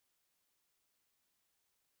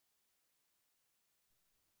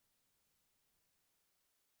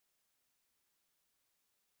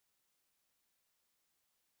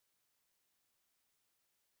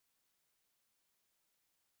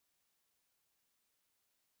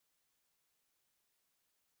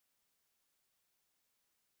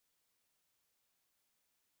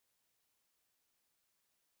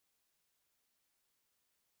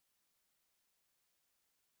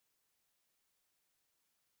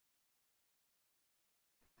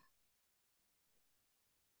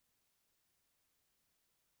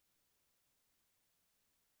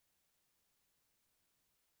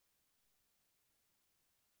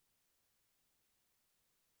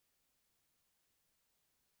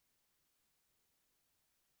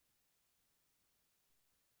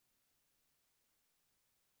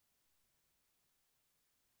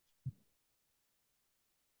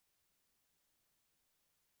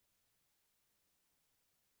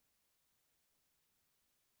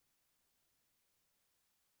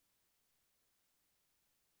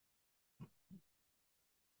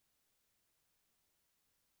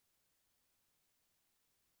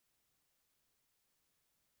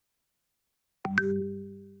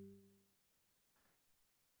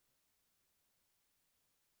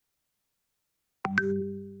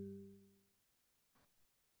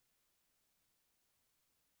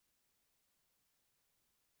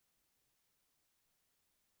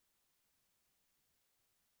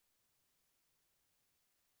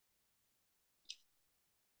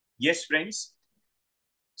Yes, friends.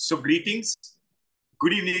 So greetings,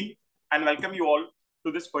 good evening, and welcome you all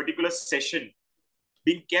to this particular session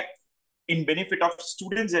being kept in benefit of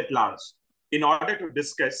students at large in order to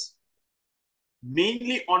discuss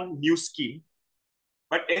mainly on new scheme.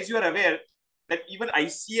 But as you are aware that even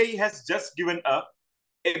ICI has just given a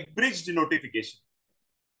abridged notification,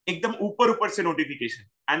 एकदम ऊपर से notification,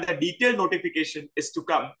 and the detailed notification is to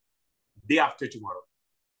come day after tomorrow.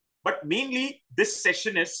 But mainly this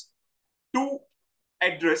session is to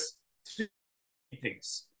address three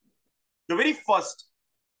things. The very first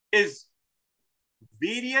is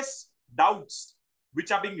various doubts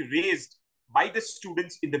which are being raised by the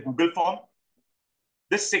students in the Google form.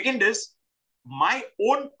 The second is my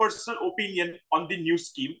own personal opinion on the new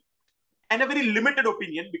scheme, and a very limited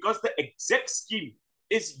opinion because the exact scheme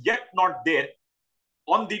is yet not there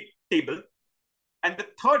on the table. And the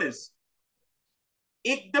third is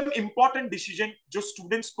एकदम important decision जो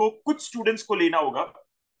कुछ students को लेना होगा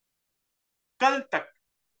कल तक,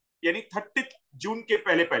 यानी 30 जून के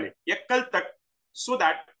पहले पहले या कल तक, so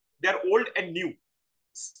that their old and new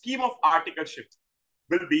scheme of articleship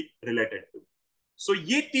will be related to. So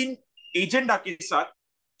ये तीन एजेंडा के साथ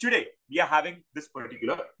today we are having this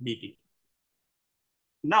particular meeting.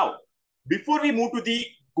 Now, before we move to the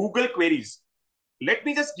Google queries, let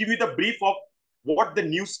me just give you the brief of what the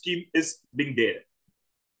new scheme is being there.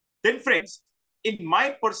 Then friends, in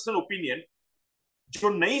my personal opinion, जो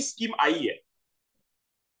नई scheme आई है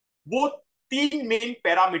वो तीन main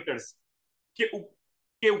parameters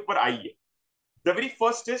के ऊपर आई है. The very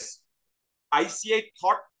first is ICI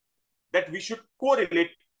thought that we should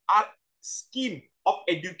correlate our scheme of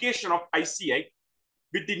education of ICI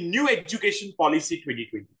with the new education policy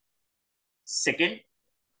 2020. Second,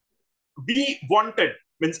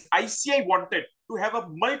 ICI wanted to have a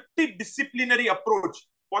multidisciplinary approach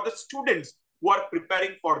for the students who are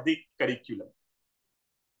preparing for the curriculum.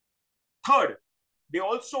 Third, they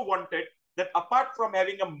also wanted that apart from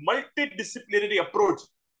having a multidisciplinary approach,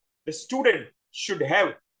 the student should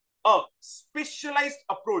have a specialized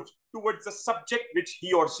approach towards the subject which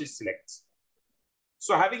he or she selects.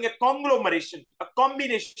 So having a conglomeration, a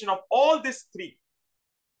combination of all these three,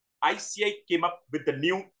 ICI came up with the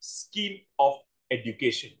new scheme of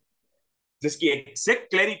education. जिसकी exact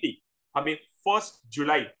clarity हमें 1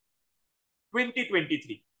 जुलाई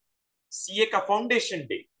 2023 CA का foundation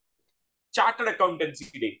day, chartered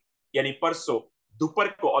accountancy day यानी परसों दोपहर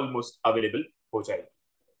को almost available हो जाएगी.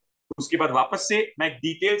 उसके बाद वापस से मैं एक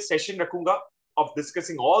डिटेल सेशन रखूंगा of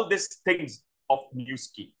discussing all these things of new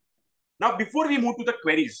scheme. Now, before we move to the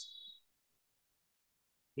queries,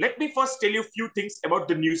 let me first tell you a few things about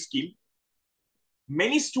the new scheme.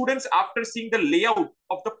 Many students, after seeing the layout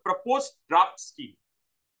of the proposed draft scheme,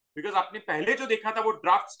 because आपने पहले जो देखा था वो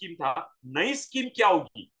draft scheme था, नई scheme क्या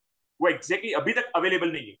होगी वो एग्जैक्टली अभी तक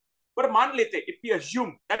अवेलेबल नहीं है. पर मान लेते if we assume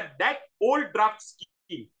that old draft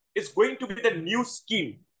scheme is going to be the new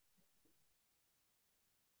scheme,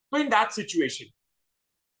 so in that situation,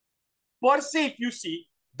 per se, if you see,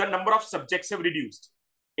 the number of subjects have reduced.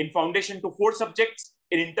 In foundation to 4 subjects,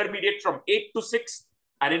 in intermediate from 8 to 6,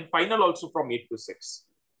 and in final also from 8 to 6.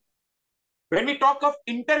 When we talk of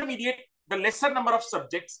intermediate, the lesser number of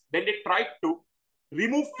subjects, then they tried to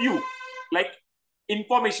remove few, like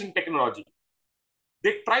information technology.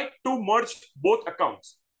 They tried to merge both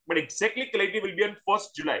accounts, but exactly clarity will be on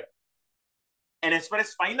 1st July. And as far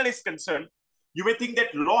as final is concerned, you may think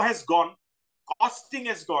that law has gone, costing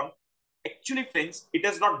has gone. Actually, friends, it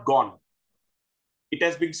has not gone. It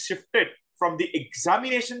has been shifted from the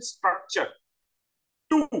examination structure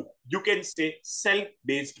to, you can say,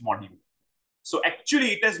 self-based module. So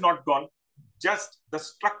actually, it has not gone. Just the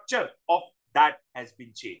structure of that has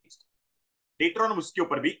been changed. Later on, uske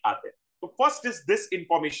upar bhi aate hain. So first is this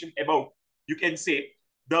information about, you can say,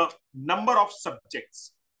 the number of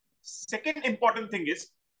subjects. Second important thing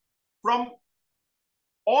is, from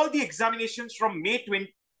all the examinations from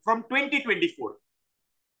 2024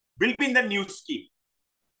 will be in the new scheme.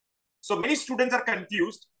 So many students are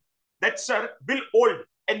confused that, sir, will old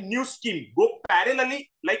and new scheme go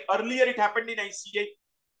parallelly like earlier it happened in ICA?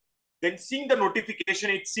 Then seeing the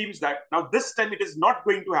notification, it seems that now this time it is not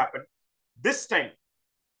going to happen. This time,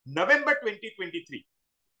 November 2023,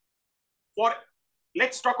 for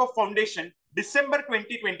let's talk of foundation, December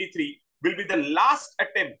 2023 will be the last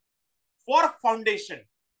attempt for foundation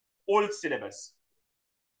old syllabus.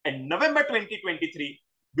 And November 2023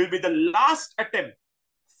 will be the last attempt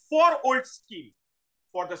for old scheme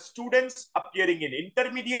for the students appearing in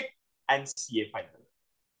intermediate and CA final.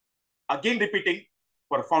 Again repeating,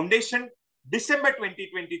 for foundation, December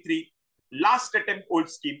 2023, last attempt old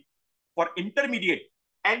scheme. For intermediate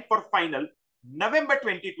and for final, November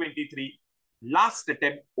 2023, last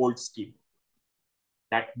attempt old scheme.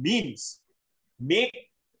 That means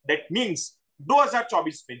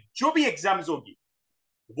 2024 में जो भी exams होगी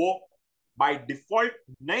वो by default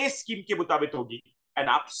नए scheme के मुताबिक होगी and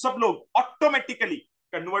आप सब लोग ऑटोमेटिकली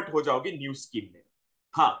कन्वर्ट हो जाओगे न्यू स्कीम में.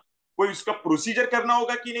 हाँ, कोई उसका प्रोसीजर करना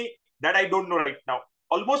होगा कि नहीं, that I don't know right now.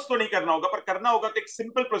 Almost तो नहीं करना होगा, पर करना होगा तो एक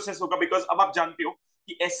सिंपल प्रोसेस होगा, बिकॉज अब आप जानते हो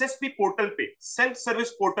कि एसएसपी पोर्टल पे, सेल्फ सर्विस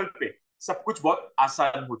पोर्टल पे सब कुछ बहुत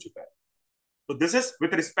आसान हो चुका है. तो this is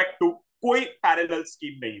with respect to कोई पैरेलल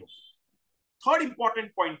स्कीम नहीं हो. Third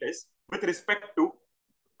important point is with respect to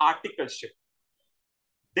articleship.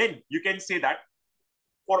 Then you can say that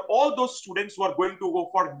for all those students who are going to go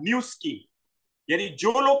for new scheme, यानी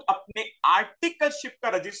जो लोग अपने articleship का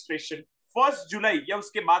registration 1 जुलाई या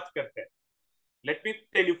उसके बाद करते हैं, let me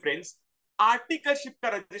tell you friends, articleship का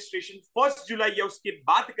रजिस्ट्रेशन 1 जुलाई या उसके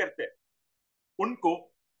बाद करते हैं, उनको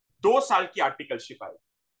 2 साल की आर्टिकलशिप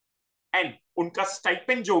आएगी एंड उनका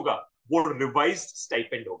स्टाइपेंड जो होगा वो रिवाइज्ड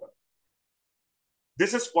स्टाइपेंड होगा.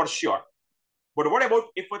 This is for sure. But what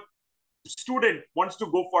about if student wants to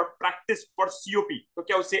go for practice for COP, तो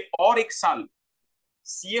क्या उसे और 1 साल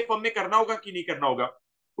सीए फर्म में करना होगा कि नहीं करना होगा?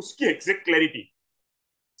 उसकी एग्जैक्ट क्लैरिटी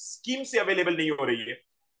स्कीम से अवेलेबल नहीं हो रही है.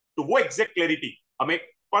 तो वो एग्जैक्ट क्लैरिटी हमें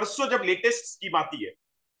परसों जब लेटेस्ट स्कीम आती है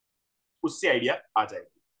उससे आइडिया आ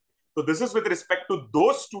जाएगी. तो this is with respect to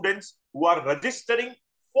दो students who are registering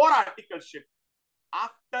for articleship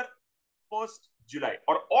after 1st July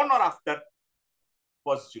or on or after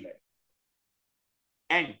 1st July.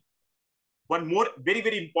 And one more very,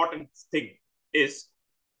 very important thing is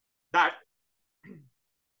that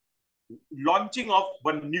launching of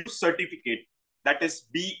one new certificate, that is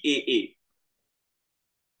BAA,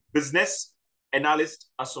 Business Analyst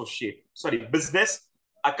Associate. Sorry, Business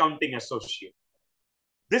Accounting Associate.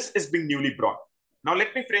 This is being newly brought. Now,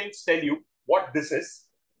 let me, friends, tell you what this is.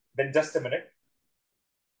 Then just a minute.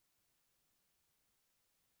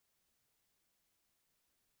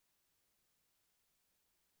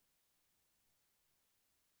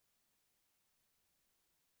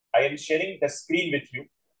 I am sharing the screen with you.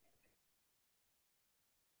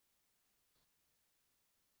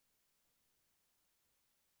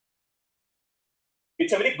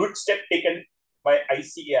 It's a very good step taken by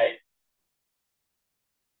ICAI.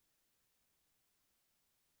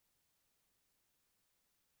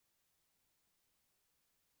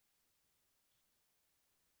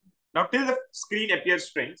 Now, till the screen appears,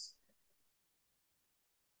 friends,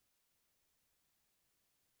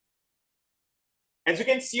 as you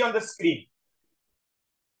can see on the screen,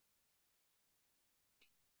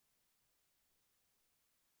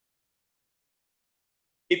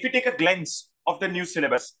 if you take a glance of the new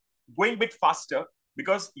syllabus, going bit faster,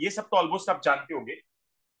 because ये सब तो almost आप जानते होंगे.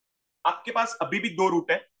 आपके पास अभी भी 2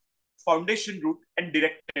 root है, foundation root and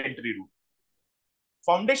direct entry route.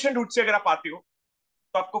 Foundation root से अगर आप आते हो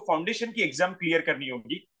तो आपको फाउंडेशन की एग्जाम क्लियर करनी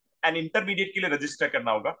होगी एंड इंटरमीडिएट के लिए रजिस्टर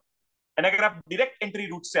करना होगा. एंड अगर आप डायरेक्ट एंट्री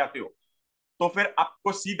रूट से आते हो तो फिर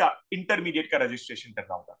आपको सीधा इंटरमीडिएट का रजिस्ट्रेशन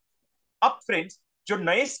करना होगा. अब फ्रेंड्स, जो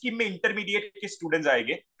नए स्कीम में इंटरमीडिएट के स्टूडेंट्स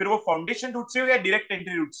आएंगे, फिर वो फाउंडेशन रूट से हो या डायरेक्ट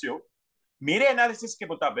एंट्री रूट से हो, मेरे एनालिसिस के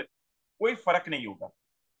मुताबिक कोई फर्क नहीं होगा.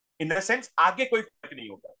 इन द सेंस आगे कोई फर्क नहीं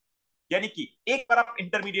होगा. यानी कि एक बार आप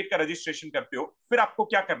इंटरमीडिएट का रजिस्ट्रेशन करते हो, फिर आपको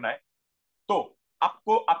क्या करना है, तो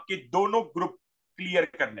आपको आपके दोनों ग्रुप क्लियर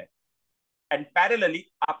करने हैं एंड पैरेलली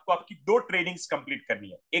आपको आपकी 2 ट्रेनिंग्स कंप्लीट करनी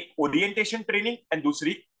है. एक ओरिएंटेशन ट्रेनिंग एंड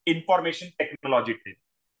दूसरी इंफॉर्मेशन टेक्नोलॉजी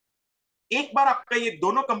ट्रेनिंग. एक बार आपका ये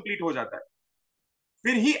दोनों कंप्लीट हो जाता है,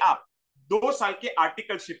 फिर ही आप 2 साल के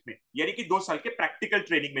आर्टिकलशिप में, यानी कि 2 साल के प्रैक्टिकल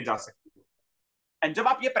ट्रेनिंग में जा सकते हो. एंड जब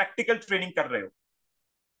आप ये प्रैक्टिकल ट्रेनिंग कर रहे हो,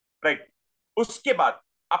 राइट, उसके बाद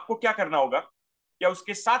आपको क्या करना होगा, या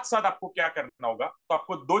उसके साथ साथ आपको क्या करना होगा, तो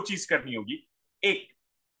आपको 2 चीज करनी होगी. एक,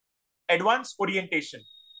 advance orientation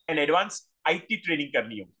and advance IT training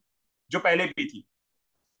करनी होगी, जो पहले भी थी.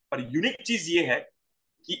 और यूनिक चीज ये है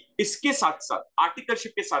कि इसके साथ साथ,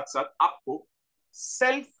 आर्टिकलशिप के साथ साथ, आपको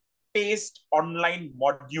self paced online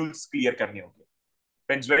modules clear करने होंगे.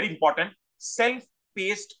 Friends, very important, self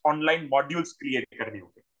paced online modules clear करने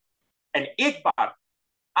होंगे. एंड एक बार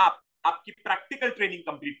आप आपकी प्रैक्टिकल ट्रेनिंग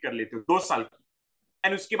कंप्लीट कर लेते हो 2 साल की,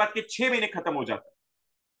 एंड उसके बाद के 6 महीने खत्म हो जाते हैं.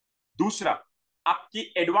 दूसरा, आपकी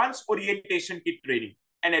एडवांस ओरिएंटेशन की ट्रेनिंग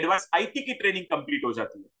एंड एडवांस आईटी की ट्रेनिंग कंप्लीट हो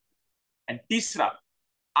जाती है. एंड तीसरा,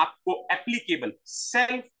 आपको applicable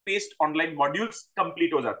self paced online modules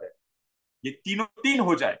complete हो जाते हैं। ये तीनों तीन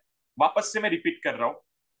हो जाए, वापस से मैं रिपीट कर रहा हूं,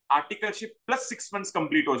 आर्टिकलशिप प्लस 6 मंथ्स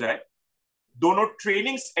कंप्लीट हो जाए, दोनों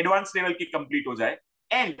ट्रेनिंग्स एडवांस लेवल की कंप्लीट हो जाए,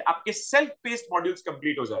 एंड आपके सेल्फ पेस्ड मॉड्यूल्स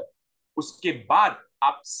कंप्लीट हो जाए, उसके बाद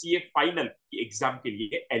आप सीए फाइनल की एग्जाम के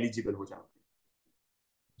लिए एलिजिबल हो जाओगे।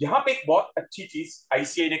 यहां पे एक बहुत अच्छी चीज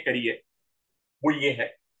आईसीआई ने करी है, वो ये है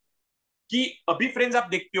कि अभी फ्रेंड्स आप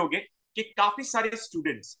देखते होंगे कि काफी सारे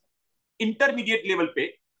स्टूडेंट्स इंटरमीडिएट लेवल पे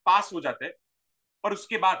पास हो जाते हैं, और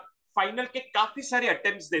उसके बाद फाइनल के काफी सारे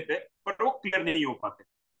अटेम्प्ट्स देते हैं, पर वो क्लियर नहीं हो पाते।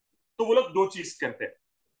 तो वो लोग दो चीज करते हैं,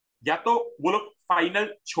 या तो वो लोग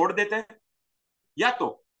फाइनल छोड़ देते हैं, या तो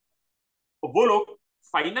वो लोग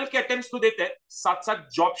फाइनल के अटेम्प्ट्स तो देते हैं, साथ साथ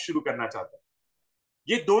जॉब शुरू करना चाहते हैं।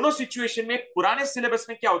 ये दोनों सिचुएशन में पुराने सिलेबस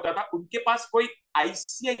में क्या होता था, उनके पास कोई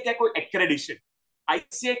आईसीआई का कोई एक्रेडिशन,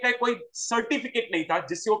 आईसीआई का कोई सर्टिफिकेट नहीं था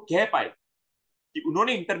जिससे वो कह पाए कि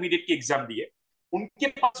उन्होंने इंटरमीडिएट की एग्जाम दी है, उनके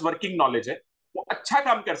पास वर्किंग नॉलेज है, वो अच्छा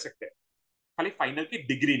काम कर सकते हैं, खाली फाइनल की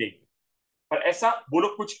डिग्री नहीं। पर ऐसा वो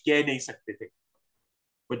लोग कुछ कह नहीं सकते थे।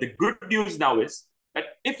 But the good news now is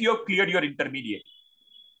that if you have cleared your intermediate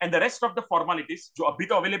and the rest of the formalities, जो अभी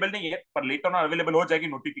तो अवेलेबल नहीं है पर लेटर ऑन अवेलेबल हो जाएगी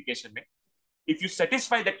नोटिफिकेशन में, if you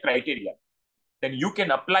satisfy that criteria, then you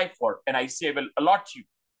can apply for an ICI will allot you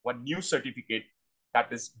one new certificate,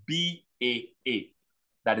 that is BAA,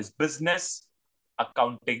 that is Business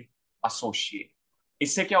Accounting Associate.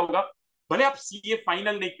 इससे क्या होगा, भले आप सीए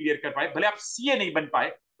फाइनल नहीं clear कर पाए, भले आप सीए नहीं बन पाए,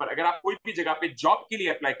 पर अगर आप कोई भी जगह पे जॉब के लिए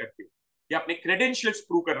अप्लाई करते हो या अपने क्रेडेंशियल्स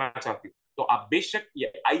प्रूव करना चाहते हो, तो आप बेशक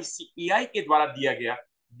ये आईसीईआई के द्वारा दिया गया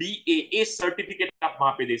बीएए सर्टिफिकेट आप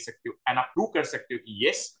वहां पे दे सकते हो, एंड आप प्रूव कर सकते हो कि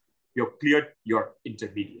yes, you have cleared your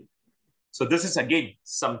intermediate. So this is again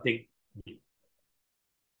something new.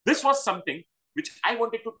 This was something which I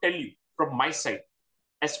wanted to tell you from my side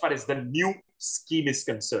as far as the new scheme is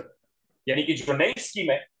concerned. यानी कि जो नई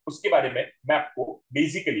scheme है उसके बारे में मैं आपको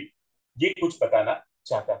बेसिकली ये कुछ बताना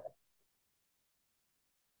चाहता था।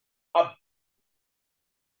 अब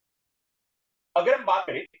अगर हम बात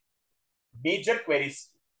करें मेजर क्वेरीज,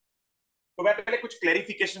 तो मैं पहले कुछ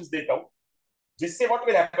क्लैरिफिकेशंस देता हूं, जिससे व्हाट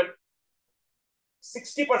विल हैपन,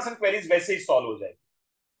 60% क्वेरीज वैसे ही सॉल्व हो जाएगी।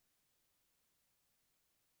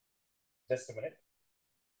 Just a minute.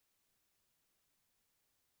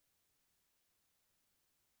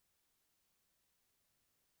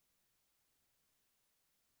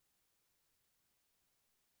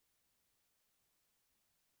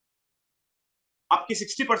 आपकी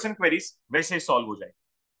 60% क्वेरीज वैसे ही सॉल्व हो जाएगी।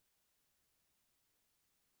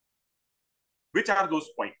 Which are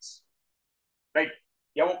those points, right?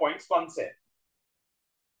 या वो पॉइंट्स कौन से हैं?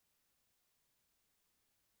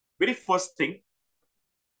 Very first thing,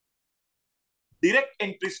 direct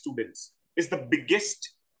entry students is the biggest,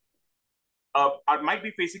 or might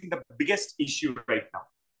be facing the biggest issue right now.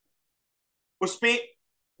 उसमें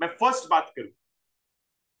मैं फर्स्ट बात करूं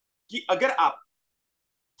कि अगर आप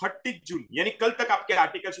 30 जून यानी कल तक आपके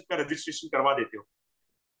आर्टिकलशिप का रजिस्ट्रेशन करवा देते हो,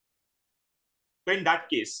 तो in that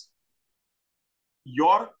case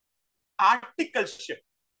your articleship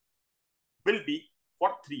will be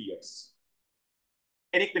for 3 years.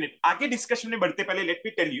 एक मिनट आगे डिस्कशन में बढ़ते पहले लेट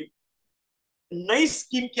मी टेल यू, नई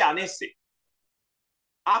स्कीम के आने से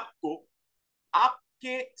आपको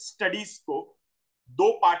आपके स्टडीज को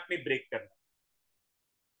दो पार्ट में ब्रेक करना।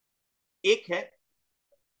 एक है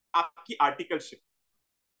आपकी आर्टिकलशिप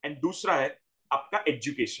एंड दूसरा है आपका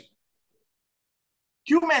एजुकेशन।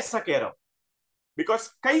 क्यों मैं ऐसा कह रहा हूं? बिकॉज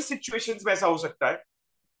कई सिचुएशंस में ऐसा हो सकता है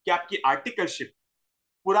कि आपकी आर्टिकलशिप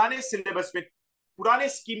पुराने सिलेबस में, पुराने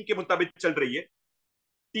स्कीम के मुताबिक चल रही है,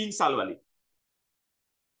 3 साल वाली,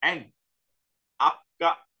 एंड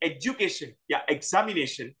आपका एजुकेशन या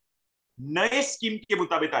एग्जामिनेशन नए स्कीम के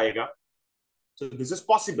मुताबिक आएगा। So this is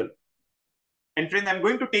possible, and friend I am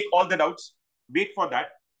going to take all the doubts, wait for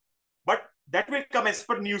that, but that will come as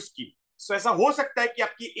per new scheme. सो ऐसा हो सकता है कि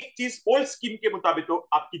आपकी एक चीज ओल्ड स्कीम के मुताबिक हो,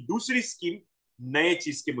 आपकी दूसरी स्कीम नए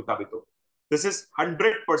चीज के मुताबिक हो। This is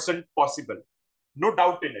 100% possible, no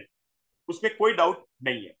doubt in it, उसमें कोई डाउट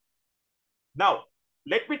नहीं है। Now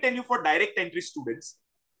let me tell you for direct entry students,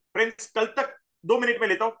 friends कल तक 2 मिनट में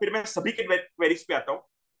लेता हूं, फिर मैं सभी के क्वेरीज पे आता हूं।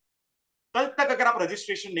 कल तक अगर आप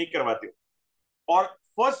रजिस्ट्रेशन नहीं करवाते हो और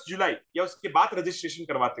 1 जुलाई या उसके बाद रजिस्ट्रेशन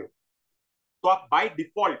करवाते हो, तो आप बाय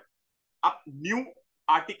डिफॉल्ट आप न्यू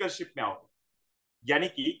आर्टिकलशिप में आओगे। यानी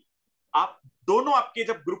कि आप दोनों आपके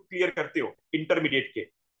जब ग्रुप क्लियर करते हो इंटरमीडिएट के,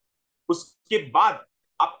 उसके बाद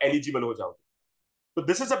आप एलिजिबल हो जाओगे। तो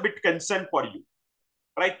this is a bit concern for you,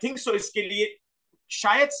 पर आई थिंक सो इसके लिए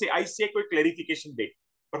शायद से आईसीआई कोई क्लैरिफिकेशन दे,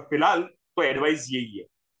 पर फिलहाल तो एडवाइस यही है।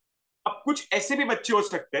 अब कुछ ऐसे भी बच्चे हो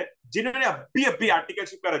सकते हैं जिन्होंने अभी अभी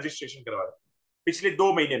आर्टिकलशिप का रजिस्ट्रेशन करवाया पिछले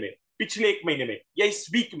 2 महीने में, पिछले 1 महीने में या इस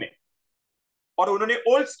वीक में, और उन्होंने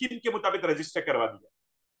ओल्ड स्कीम के मुताबिक रजिस्टर करवा दिया,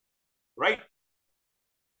 राइट।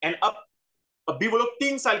 एंड अब अभी वो लोग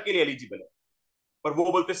 3 साल के लिए एलिजिबल है, पर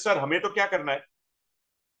वो बोलते सर हमें तो क्या करना है,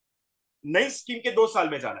 नई स्कीम के 2 साल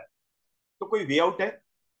में जाना है। तो कोई वे आउट है?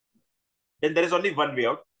 Then there is only one way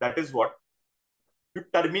out, that is what, to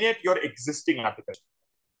terminate your existing article.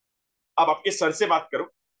 अब आपके सर से बात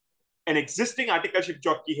करो, एन एग्जिस्टिंग आर्टिकलशिप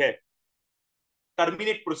जो आपकी है,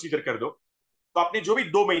 टर्मिनेट प्रोसीजर कर दो, तो आपने जो भी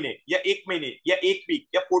 2 महीने या 1 महीने या 1 वीक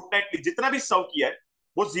या फोर्टनाइटली जितना भी सर्व किया है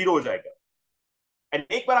वो जीरो हो जाएगा।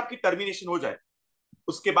 एंड एक बार आपकी टर्मिनेशन हो जाए,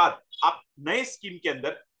 उसके बाद आप नए स्कीम के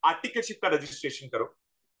अंदर आर्टिकलशिप का रजिस्ट्रेशन करो,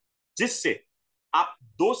 जिससे आप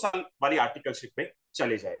 2 साल वाली आर्टिकलशिप में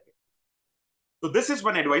चले जाएंगे। तो दिस इज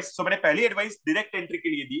वन एडवाइस। सो मैंने पहली एडवाइस डायरेक्ट एंट्री के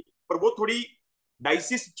लिए दी, पर वो थोड़ी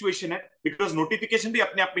डाइसी सिचुएशन है बिकॉज नोटिफिकेशन भी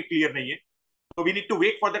अपने आप में क्लियर नहीं है, तो we need to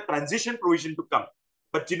wait for the transition provision to come.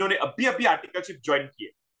 But जिन्होंने अभी अभी आर्टिकलशिप ज्वाइन की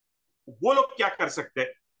है, वो लोग क्या कर सकते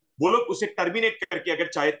हैं, वो लोग उसे टर्मिनेट करके अगर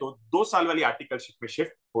चाहे तो 2 साल वाली आर्टिकलशिप में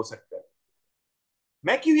शिफ्ट हो सकते हैं।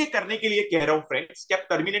 मैं क्यों ये करने के लिए कह रहा हूं फ्रेंड्स कि आप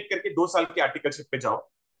टर्मिनेट करके 2 साल की आर्टिकलशिप में जाओ?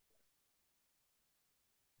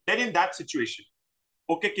 Then in that situation,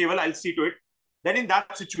 okay Keval, I'll see to it. Then in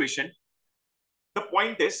that situation, the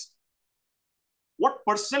point is, what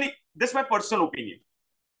personally, this is my personal opinion,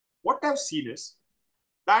 what I've seen is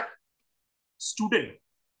that student,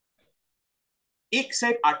 एक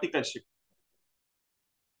side articleship,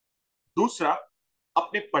 दूसरा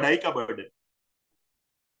अपने पढ़ाई का burden,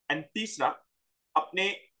 and तीसरा अपने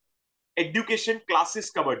education classes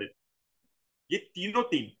का burden, ये तीनों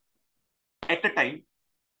तीन एट अ टाइम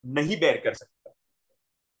नहीं बेयर कर सकता।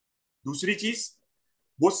 दूसरी चीज,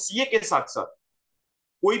 वो सीए के साथ साथ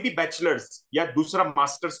कोई भी बैचलर्स या दूसरा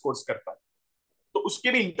मास्टर्स कोर्स करता है, तो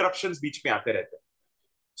उसके भी इंटरप्शंस बीच में आते रहते हैं।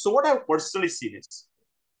 So what I have personally scene is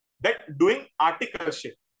that doing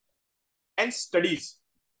articleship and studies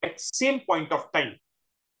at same point of time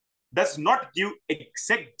does not give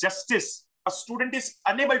exact justice. A student is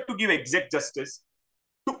unable to give exact justice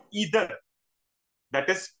to either,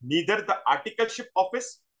 that is neither the articleship office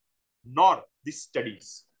nor the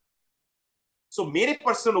studies. So मेरे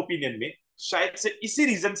personal opinion में शायद से इसी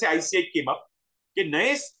reason से ICI came up कि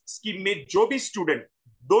नए scheme में जो भी स्टूडेंट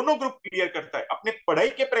दोनों ग्रुप क्लियर करता है, अपने पढ़ाई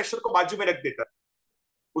के प्रेशर को बाजू में रख देता है,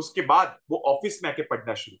 उसके बाद वो ऑफिस में आके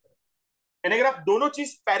पढ़ना शुरू करें। एंड अगर आप दोनों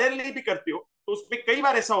चीज पैरेलली भी करते हो, तो उसमें कई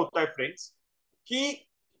बार ऐसा होता है फ्रेंड्स कि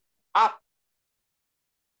आप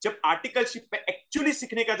जब आर्टिकलशिप में एक्चुअली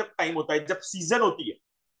सीखने का जब टाइम होता है, जब सीजन होती है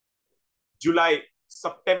जुलाई,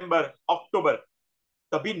 सितंबर, अक्टूबर,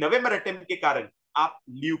 तभी नवंबर अटेम्प्ट के कारण आप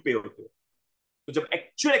लीव पे होते हो। तो जब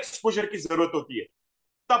एक्चुअल एक्सपोजर की जरूरत होती है,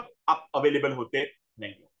 तब आप अवेलेबल होते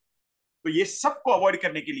नहीं हो। तो ये सबको अवॉइड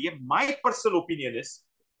करने के लिए my personal opinion is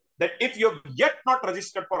that if you have yet not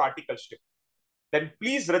registered for articleship, then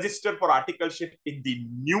please register for articleship in the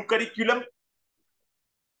new curriculum,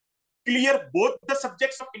 clear both the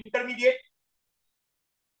subjects of intermediate,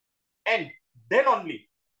 and then only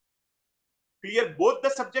clear both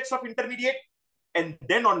the subjects of intermediate, and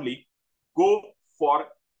then only go for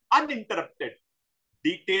uninterrupted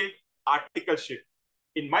detailed articleship.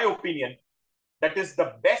 In my opinion, that is the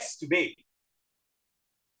best way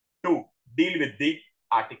to deal with the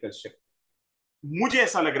articleship. मुझे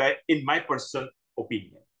ऐसा लग रहा है in my personal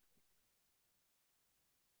opinion.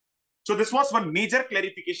 So this was one major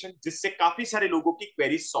clarification जिससे काफी सारे लोगों की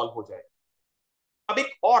क्वेरीज सॉल्व हो जाए। अब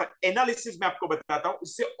एक और एनालिसिस मैं आपको बताता हूं,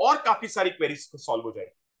 इससे और काफी सारी क्वेरीज को सॉल्व हो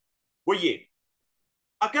जाएगी। वो ये,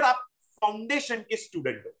 अगर आप फाउंडेशन के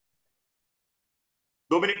स्टूडेंट हो,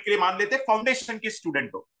 2 मिनट के लिए मान लेते हैं फाउंडेशन के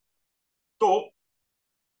स्टूडेंट हो, तो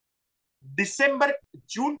दिसंबर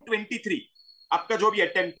जून 23 आपका जो भी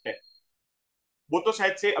अटेम्प्ट है, वो तो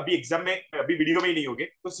शायद से अभी एग्जाम में, अभी वीडियो में ही नहीं होंगे,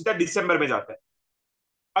 तो सीधा दिसंबर में जाता है।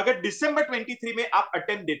 अगर दिसंबर 23 में आप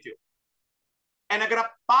अटेम्प्ट देते हो एंड अगर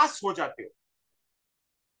आप पास हो जाते हो,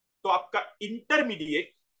 तो आपका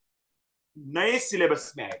इंटरमीडिएट नए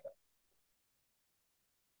सिलेबस में आएगा।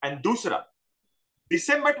 एंड दूसरा,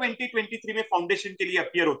 दिसंबर 2023 में फाउंडेशन के लिए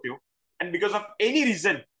अपियर होते हो, and because of any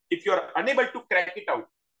reason if you are unable to crack it out,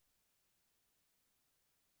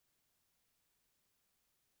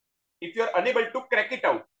 if you are unable to crack it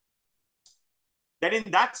out, then in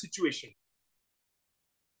that situation,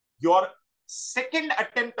 your second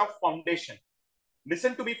attempt of foundation,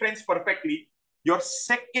 listen to me friends perfectly, your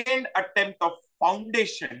second attempt of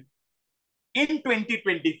foundation in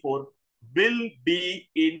 2024 will be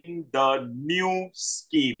in the new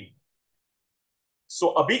scheme.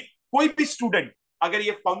 So abhi koi bhi student अगर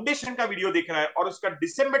ये foundation का video देख रहा है और उसका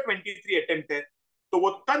दिसंबर 23 attempt है, तो वो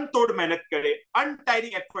तन तोड़ मेहनत करे,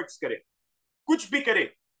 अनटायरिंग एफर्ट्स करे, कुछ भी करे,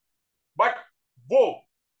 बट वो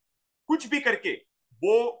कुछ भी करके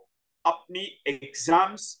वो अपनी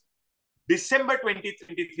एग्जाम्स दिसंबर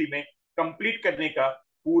 2023 में कंप्लीट करने का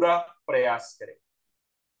पूरा प्रयास करे.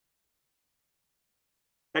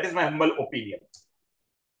 That is my humble opinion.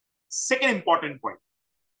 Second important point,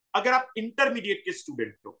 अगर आप इंटरमीडिएट के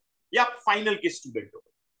स्टूडेंट हो या आप फाइनल के स्टूडेंट हो,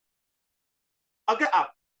 अगर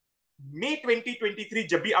आप मई 2023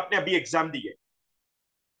 जब भी आपने अभी एग्जाम दी है,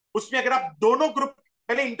 उसमें अगर आप दोनों ग्रुप,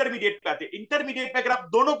 पहले इंटरमीडिएट पे आते, इंटरमीडिएट में अगर आप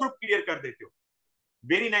दोनों ग्रुप क्लियर कर देते हो,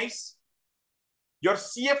 very nice. Your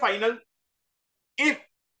CA final if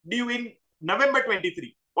due इन नवंबर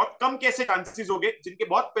 23, बहुत कम कैसे चांसेस हो गए जिनके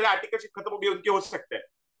बहुत पहले आर्टिकलशिप खत्म हो गए, उनके हो सकते हैं,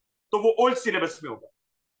 तो वो ओल्ड सिलेबस में होगा.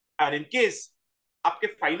 एंड इन केस आपके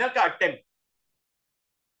फाइनल का अटेम्प्ट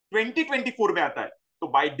 2024 में आता है, तो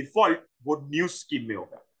बाय डिफॉल्ट वो न्यू स्कीम में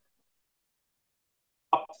होगा.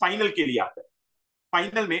 अब फाइनल के लिए आता है,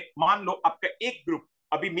 फाइनल में मान लो आपका एक ग्रुप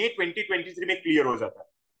अभी मई 2023 में क्लियर हो जाता है,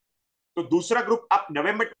 तो दूसरा ग्रुप आप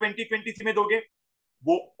नवंबर 2023 में दोगे,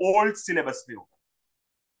 वो ओल्ड सिलेबस में होगा.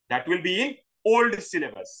 That will be in old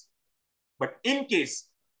syllabus. But in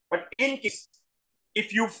case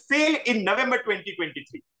if you fail in November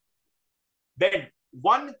 2023, then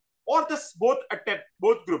one or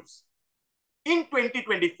both groups in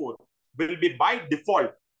 2024 will be by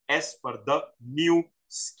default as per the new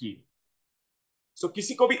scheme. So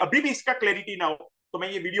किसी को भी अभी भी इसका clarity ना हो, तो मैं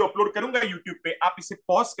ये वीडियो अपलोड करूंगा यूट्यूब पे, आप इसे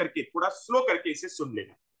पॉज करके थोड़ा स्लो करके इसे सुन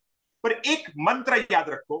लेना. पर एक मंत्र याद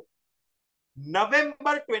रखो,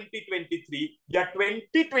 नवंबर 2023 या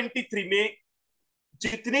 2023 में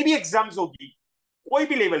जितनी भी एग्जाम्स होगी कोई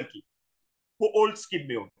भी लेवल की, वो ओल्ड स्कीम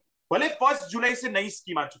में होगी. भले 1 जुलाई से नई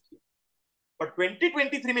स्कीम आ चुकी है, पर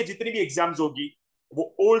 2023 में जितनी भी एग्जाम्स होगी वो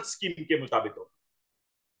ओल्ड स्कीम के मुताबिक होगी.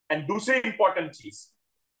 एंड दूसरी इंपॉर्टेंट चीज,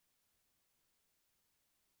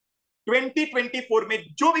 2024 में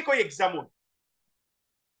जो भी कोई एग्जाम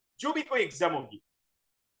होगी,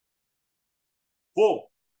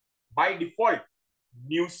 वो बाय डिफॉल्ट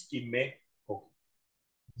न्यू स्कीम में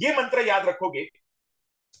होगी. ये मंत्र याद रखोगे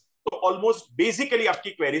तो ऑलमोस्ट बेसिकली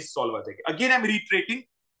आपकी क्वेरीज सॉल्व हो जाएगी. अगेन आई एम रिट्रेटिंग,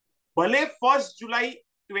 भले 1 जुलाई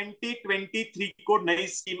 2023 को नई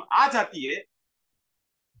स्कीम आ जाती है,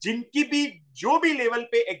 जिनकी भी जो भी लेवल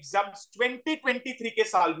पे एग्जाम्स 2023 के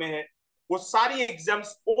साल में है, वो सारी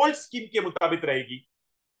एग्जाम्स ओल्ड स्कीम के मुताबिक रहेगी.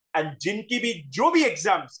 एंड जिनकी भी जो भी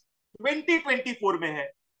एग्जाम्स 2024 में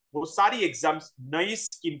है, वो सारी एग्जाम्स नई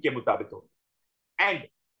स्कीम के मुताबिक होगी. एंड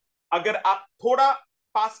अगर आप थोड़ा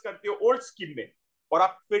पास करते हो ओल्ड स्कीम में और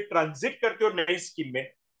आप फिर ट्रांजिट करते हो नई स्कीम में,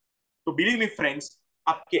 तो बिलीव मी फ्रेंड्स,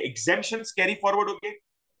 आपके एग्जामिशंस कैरी फॉरवर्ड हो गए,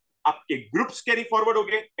 आपके ग्रुप्स कैरी फॉरवर्ड हो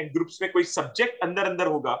गए, एंड ग्रुप्स में कोई सब्जेक्ट अंदर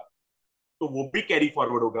होगा तो वो भी कैरी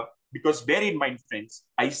फॉरवर्ड होगा. Because bear in mind friends,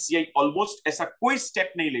 ICI almost ऐसा कोई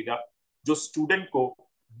स्टेप नहीं लेगा जो स्टूडेंट को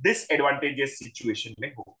डिसएडवांटेजेस सिचुएशन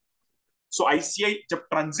में हो. सो आईसीआई जब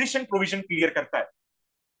ट्रांजिशन प्रोविजन क्लियर करता है,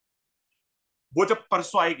 वो जब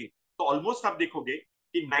परसों आएगी, तो ऑलमोस्ट आप देखोगे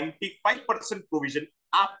कि 95% प्रोविजन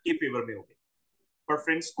आपके फेवर में होगी. पर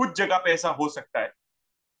फ्रेंड्स, कुछ जगह पे ऐसा हो सकता है,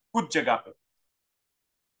 कुछ जगह पे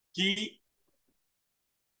कि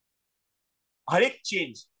हर एक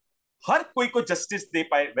चेंज हर कोई को जस्टिस दे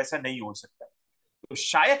पाए, वैसा नहीं हो सकता. तो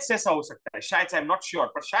शायद से ऐसा हो सकता है, शायद, आई एम नॉट श्योर,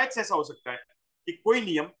 पर शायद से ऐसा हो सकता है कि कोई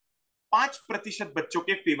नियम 5% बच्चों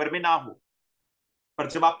के फेवर में ना हो. पर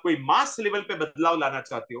जब आप कोई मास लेवल पे बदलाव लाना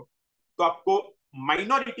चाहते हो, तो आपको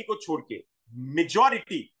माइनॉरिटी को छोड़ के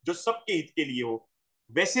मेजॉरिटी जो सबके हित के लिए हो,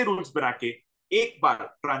 वैसे रूल्स बना के एक बार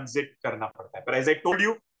ट्रांजिट करना पड़ता है. पर एज आई टोल्ड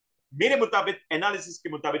यू, मेरे मुताबिक, एनालिसिस के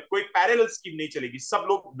मुताबिक कोई पैरेलल स्कीम नहीं चलेगी, सब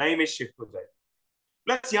लोग नए में शिफ्ट हो जाए.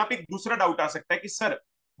 प्लस यहाँ पे एक दूसरा डाउट आ सकता है कि सर,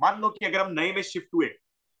 मान लो कि अगर हम नए में शिफ्ट हुए,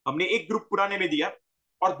 हमने एक ग्रुप पुराने में दिया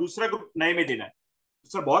और दूसरा ग्रुप नए में देना है, तो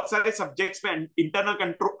सर बहुत सारे सब्जेक्ट्स में इंटरनल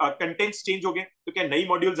कंटेंट्स चेंज हो गए, तो क्या नई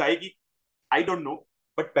मॉड्यूल्स आएगी? I don't know.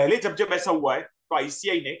 बट पहले जब जब ऐसा हुआ है, तो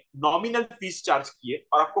आईसीआई ने नॉमिनल फीस चार्ज किए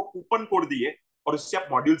और आपको कूपन कोड दिए, और उससे आप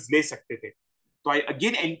मॉड्यूल्स ले सकते थे. तो I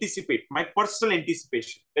again anticipate, my personal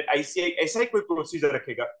anticipation, that ICI ऐसा ही कोई प्रोसीजर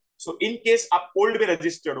रखेगा. सो इन केस आप ओल्ड में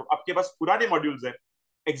रजिस्टर्ड हो, आपके पास पुराने मॉड्यूल्स है,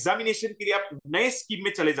 एग्जामिनेशन के लिए आप नए स्कीम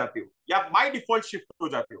में चले जाते हो या आप बाय डिफॉल्ट शिफ्ट हो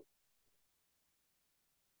जाते हो,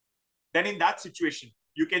 then in that situation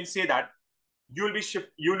you can say that you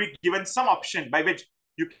will be given some option by which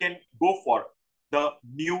you can go for the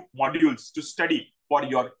new modules to study for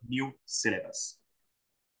your new syllabus.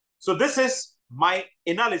 So this is my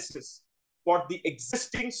analysis for the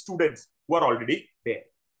existing students who are already there.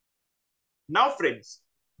 Now friends,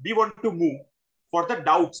 we want to move for the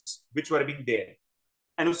doubts which were being there.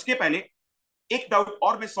 And उसके पहले एक doubt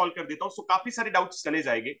और मैं solve कर देता हूं, सो काफी सारे डाउट्स चले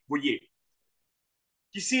जाएंगे। वो ये,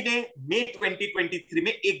 किसी ने मई 2023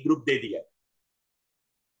 में एक ग्रुप दे दिया है,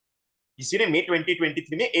 किसी ने मई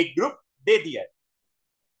 2023 में एक ग्रुप दे दिया है,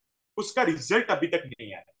 उसका रिजल्ट अभी तक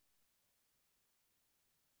नहीं आया।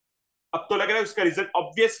 अब तो लग रहा है उसका रिजल्ट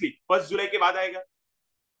ऑब्वियसली 1 जुलाई के बाद आएगा।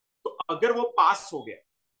 तो अगर वो पास हो गया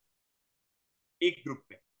एक ग्रुप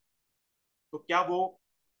में, तो क्या वो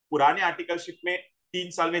पुराने आर्टिकलशिप में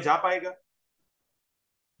 3 साल में जा पाएगा?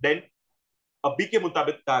 देन अभी के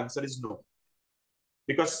मुताबिक the answer is no,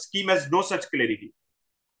 because scheme has no such clarity.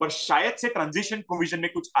 पर शायद से ट्रांजिशन प्रोविजन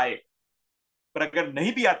में कुछ आए, पर अगर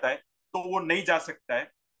नहीं भी आता है तो वो नहीं जा सकता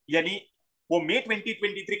है। यानी वो मई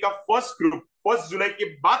 2023 का फर्स्ट ग्रुप 1 जुलाई के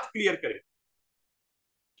बाद क्लियर करे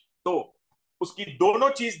तो उसकी दोनों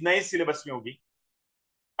चीज नए सिलेबस में होगी,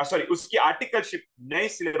 सॉरी उसकी आर्टिकलशिप नए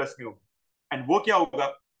सिलेबस में होगी। एंड वो क्या होगा,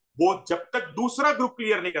 वो जब तक दूसरा ग्रुप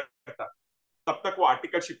क्लियर नहीं करता तब तक वो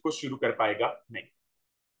आर्टिकलशिप को शुरू कर पाएगा नहीं।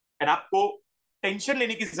 एंड आपको टेंशन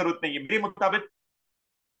लेने की जरूरत नहीं है। मेरे मुताबिक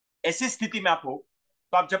ऐसी स्थिति में आप हो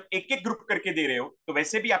तो आप जब एक एक ग्रुप करके दे रहे हो तो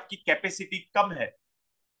वैसे भी आपकी कैपेसिटी कम है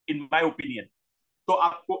इन माय ओपिनियन। तो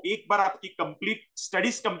आपको एक बार आपकी कंप्लीट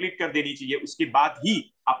स्टडीज कंप्लीट कर देनी चाहिए, उसके बाद ही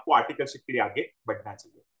आपको आर्टिकलशिप के लिए आगे बढ़ना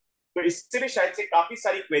चाहिए। तो इससे भी शायद से काफी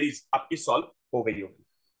सारी क्वेरीज आपकी सॉल्व हो गई होगी।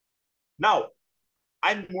 Now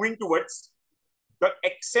I am moving towards the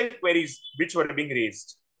Excel queries which were being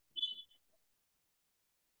raised.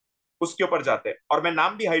 उसके ऊपर जाते हैं और मैं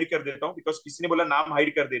नाम भी हाइड कर देता हूं, बिकॉज किसी ने बोला नाम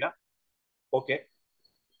हाइड कर देना। ओके,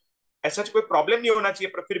 ऐसा कोई प्रॉब्लम नहीं होना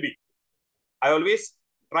चाहिए, पर फिर भी I always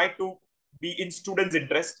try to be in students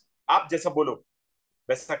interest. आप जैसा बोलो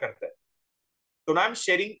वैसा करते हैं। तो now I am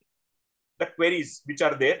sharing the queries which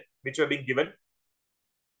are there which are being given.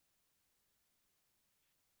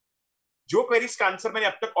 जो क्वेरीज का आंसर मैंने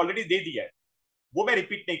अब तक ऑलरेडी दे दिया है वो मैं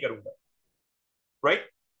रिपीट नहीं करूंगा, राइट।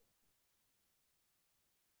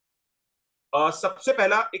 सबसे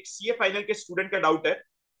पहला एक सीए फाइनल के स्टूडेंट का डाउट है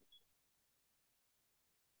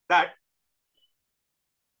that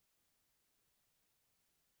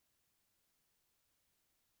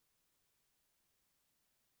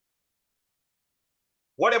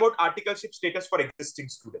what about articleship status for existing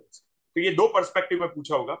students. तो ये दो पर्सपेक्टिव में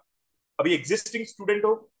पूछा होगा। अभी एग्जिस्टिंग स्टूडेंट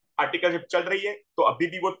हो, आर्टिकलशिप चल रही है, तो अभी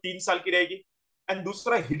भी वो 3 साल की रहेगी। एंड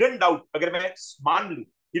दूसरा हिडन डाउट, अगर मैं मान लू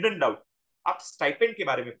हिडन डाउट आप स्टाइपेंड के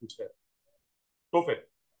बारे में पूछ रहे हो, तो फिर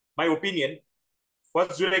माय ओपिनियन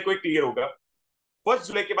 1 जुलाई को क्लियर होगा। 1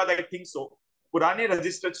 जुलाई के बाद आई थिंक सो पुराने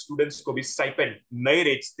रजिस्टर्ड स्टूडेंट्स को भी स्टाइपेंड नए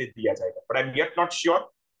रेट्स पे दिया जाएगा, but I am yet not sure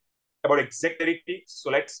about exact reality.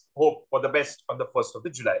 So let's hope for the best on the 1st of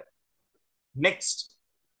the July. Next,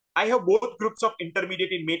 I have both groups of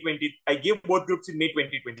intermediate in May 20. I gave both groups in May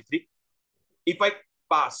 2023. If I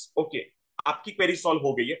pass, okay, आपकी query solve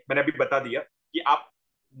हो गई है। मैंने अभी बता दिया कि आप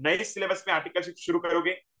नए सिलेबस में आर्टिकलशिप शुरू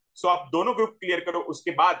करोगे, सो आप दोनों ग्रुप क्लियर करो,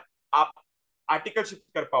 उसके बाद आप आर्टिकलशिप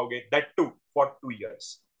कर पाओगे, that to for 2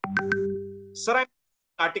 years. Sir, I'm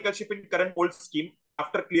articleship in current old scheme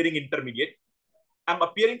after clearing intermediate. I'm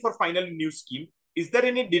appearing for final in new scheme. Is there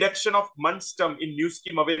any deduction of months term in new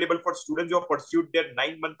scheme available for students who have pursued their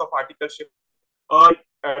 9 month of articleship?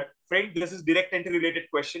 Friend, this is direct entry related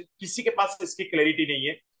question. किसी के पास इसकी clarity नहीं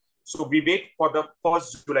है, so we wait for the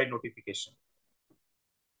 1st July notification.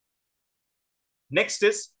 Next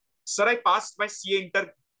is, sir, I passed my CA inter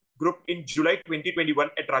group in July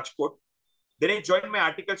 2021 at Rajkot. Then I joined my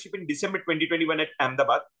articleship in December 2021 at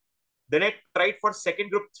Ahmedabad. Then I tried for second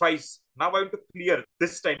group thrice. Now I want to clear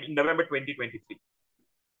this time in November 2023.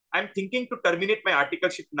 I'm thinking to terminate my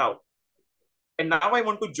articleship now. And now I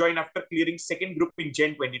want to join after clearing second group in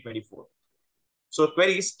Jan 2024. So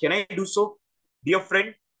query is, can I do so? Dear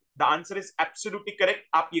friend, the answer is absolutely correct.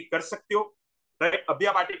 आप ये कर सकते हो, right?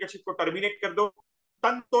 अभी आप articleship को terminate कर दो,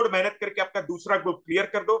 तन तोड़ मेहनत करके आपका दूसरा ग्रुप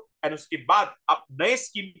क्लियर कर दो, एंड उसके बाद आप नए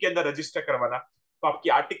स्कीम के अंदर रजिस्टर करवाना, तो आपकी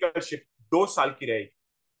आर्टिकलशिप 2 साल की रहेगी।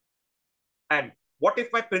 And what if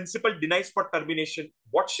my principal denies for termination?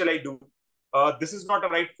 What shall I do? This is not a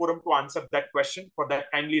right forum to answer that question. For that,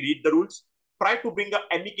 kindly read the rules. Try to bring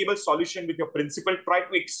an amicable solution with your principal. Try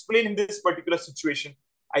to explain in this particular situation.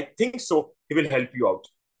 I think so. He will help you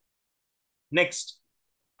out. Next,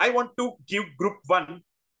 I want to give group 1,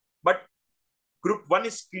 but group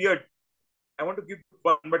 1 is cleared. I want to give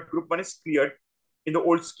group 1, but group 1 is cleared in the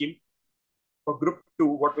old scheme. For group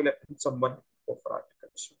 2, what will happen? Someone offer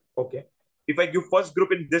articles. Okay. If I give first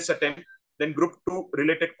group in this attempt, then group 2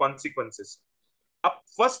 related consequences. अब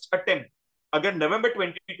first attempt अगर नवंबर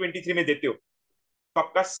 2023 में देते हो तो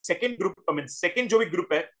आपका second group, second जो भी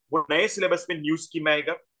group है वो नए सिलेबस में न्यू स्कीम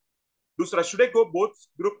आएगा। दूसरा, should I go both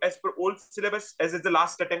group as per old syllabus as is the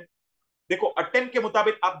last attempt? देखो, अटेम्प्ट के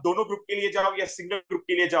मुताबिक आप दोनों ग्रुप के लिए जाओ या सिंगल ग्रुप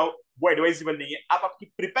के लिए जाओ, वो एडवाइजेबल नहीं है। आप आपकी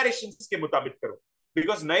प्रिपरेशन के मुताबिक करो,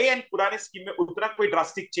 बिकॉज नए एंड पुराने स्कीम में उतना कोई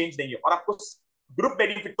ड्रास्टिक चेंज नहीं है और आपको ग्रुप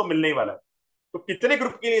बेनिफिट तो मिलने ही वाला है। तो कितने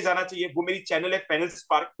ग्रुप के लिए जाना चाहिए, वो मेरी चैनल है फेनिल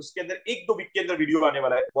स्पार्क, उसके अंदर 1-2 वीक के अंदर वीडियो आने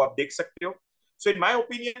वाला है, वो आप देख सकते हो। सो in my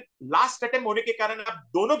opinion, last attempt होने के कारण आप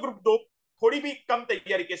दोनों ग्रुप दो, थोड़ी भी कम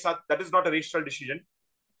तैयारी के साथ। That is not a rational decision.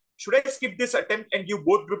 Should I skip this attempt and give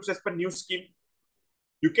both groups as per new scheme?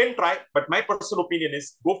 You can try, but my personal opinion is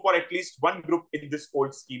go for at least one group in this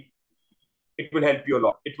old scheme. It will help you a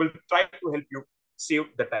lot. It will try to help you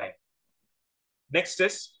save the time. Next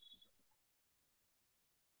is,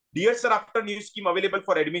 dear sir, after new scheme available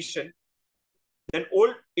for admission, then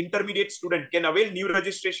old intermediate student can avail new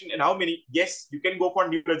registration and how many? Yes, you can go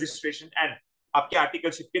for new registration and आपके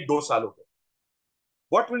articleship के 2 साल हो गए.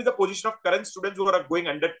 What will be the position of current students who are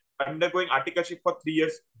undergoing articleship for 3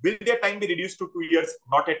 years? Will their time be reduced to 2 years?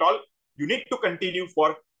 Not at all. You need to continue for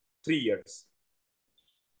 3 years.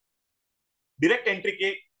 Direct entry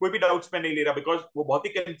के कोई भी doubts में नहीं ले रहा, because वो बहुत ही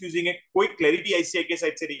confusing है, कोई क्लैरिटी आईसीआई के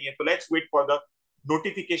साइड से नहीं है। तो let's wait for the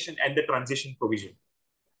notification and the transition provision.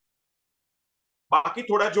 बाकी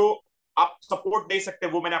थोड़ा जो आप सपोर्ट दे सकते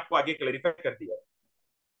हैं वो मैंने आपको आगे क्लैरिफाई कर दिया है।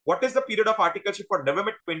 What is the period of articleship for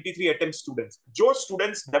November 23 attempt students? जो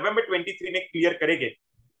स्टूडेंट्स नवंबर 23 में क्लियर करेंगे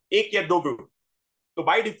 1 या 2 ग्रुप, तो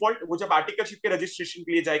बाय डिफॉल्ट वो जब आर्टिकलशिप के रजिस्ट्रेशन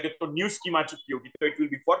के लिए जाएंगे तो न्यू स्कीम आ चुकी होगी, तो it will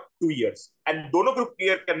be for 2 years and दोनों ग्रुप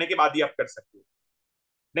क्लियर करने के बाद ही आप कर सकते हो।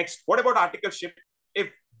 Next, what about articleship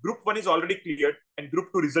if group 1 is already cleared and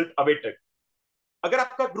group 2 result awaited? अगर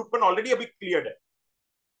आपका ग्रुप 1 ऑलरेडी अभी क्लियर्ड है,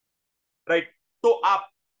 राइट, तो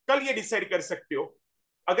आप कल ये डिसाइड कर सकते हो,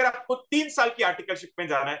 अगर आपको 3 साल की आर्टिकलशिप में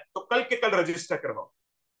जाना है तो कल के कल रजिस्टर करवाओ,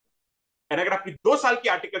 एंड अगर आपकी 2 साल की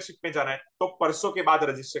आर्टिकलशिप में जाना है तो परसों के बाद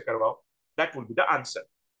रजिस्टर करवाओ। That will be the answer.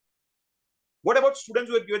 What about students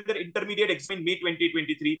who have given their intermediate exam in May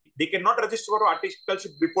 2023? They cannot register for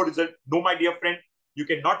articleship before result. No, my dear friend, you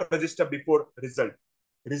cannot register before result.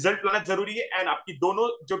 Result लाना जरूरी है and आपकी दोनों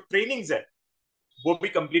जो trainings है वो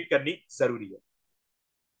भी complete करनी जरूरी है।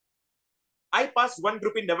 I passed one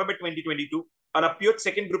group in November 2022 and appeared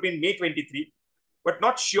second group in May 23, but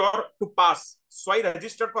not sure to pass. So I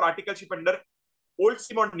registered for articleship under old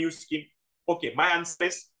scheme or new scheme. Okay, my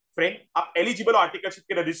answer is, friend, आप eligible articleship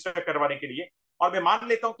के register करवाने के लिए, और मैं मान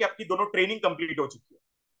लेता हूं कि आपकी दोनों ट्रेनिंग कंप्लीट हो चुकी है।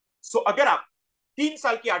 सो अगर आप 3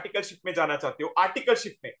 साल की आर्टिकलशिप में जाना चाहते हो,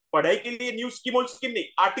 आर्टिकलशिप में पढ़ाई के लिए, न्यू स्कीम ओल्ड स्कीम नहीं,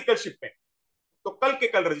 आर्टिकलशिप में, तो कल के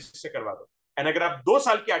कल रजिस्टर करवा दो। एंड अगर आप 2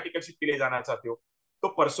 साल की आर्टिकलशिप के लिए जाना चाहते हो तो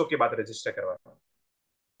परसों के बाद रजिस्टर करवा दो।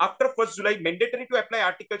 After 1 July mandatory to apply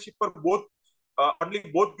articleship for both only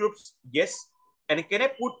both groups? Yes. And can I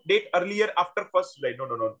put date earlier after 1 July? No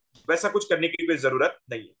no no, वैसा कुछ करने की कोई जरूरत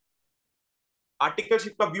नहीं है।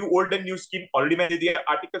 आर्टिकलशिप का view old and new scheme already मैंने दिया।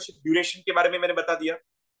 आर्टिकलशिप ड्यूरेशन के बारे में मैंने बता दिया।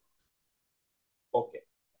 Okay,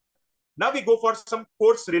 now we go for some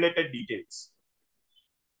course related details.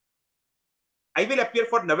 I will appear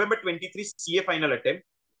for November 23 CA final attempt.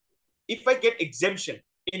 If I get exemption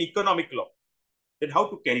in economic law, then how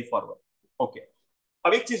to carry forward? Okay.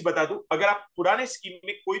 अब एक चीज बता दूं, अगर आप पुराने स्कीम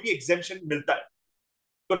में कोई भी एग्जेम्पशन मिलता है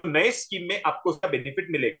तो नए स्कीम में आपको उसका बेनिफिट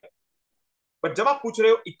मिलेगा। बट जब आप पूछ रहे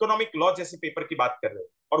हो इकोनॉमिक लॉ जैसे पेपर की बात कर रहे हो,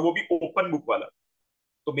 और वो भी ओपन बुक वाला,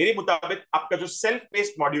 तो मेरे मुताबिक आपका जो सेल्फ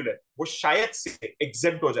बेस्ड मॉड्यूल है वो शायद से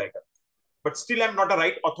एग्जेम्प्ट हो जाएगा। But still I am not a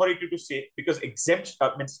right authority to से, because exempt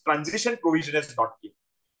means transition provision is not की।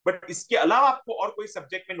 बट इसके अलावा आपको और कोई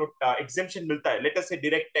सब्जेक्ट में एग्जेम्पशन मिलता है, लेट अस से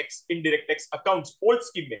direct tax, indirect tax, accounts, old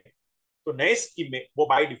scheme में, तो नए स्कीम में वो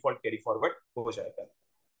बाय डिफॉल्ट कैरी फॉरवर्ड हो जाएगा।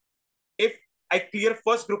 If I clear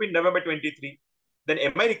first group in November 23, then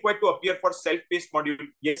am I required to appear for self-paced module?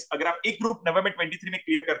 Yes. अगर आप एक ग्रुप November 23 में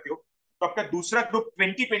क्लियर करते हो तो आपका दूसरा ग्रुप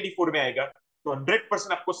 2024 में आएगा, तो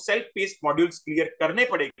 100% आपको सेल्फ पेस्ड मॉड्यूल्स क्लियर करने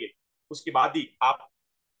पड़ेंगे, उसके बाद ही आप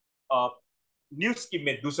न्यू स्कीम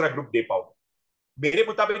में दूसरा ग्रुप दे पाओगे। मेरे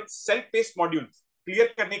मुताबिक सेल्फ पेस्ड मॉड्यूल्स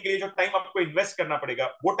क्लियर करने के लिए जो टाइम आपको इन्वेस्ट करना पड़ेगा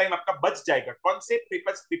वो टाइम आपका बच जाएगा। कौन से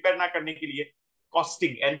पेपर्स प्रिपेयर ना करने के लिए?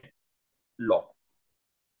 Costing and law.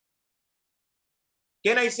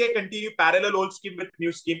 Can I से continue parallel old scheme with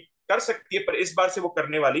new scheme? कर सकती है, पर इस बार से वो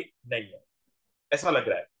करने वाली नहीं है, ऐसा लग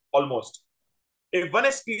रहा है almost. If one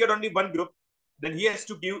has cleared only one group, then he has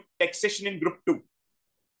to give taxation in group 2,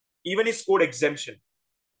 even is code exemption.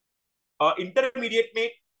 Intermediate में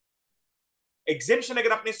एग्जेम्पशन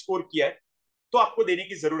अगर आपने स्कोर किया है तो आपको देने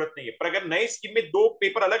की जरूरत नहीं है, पर अगर नए स्कीम में 2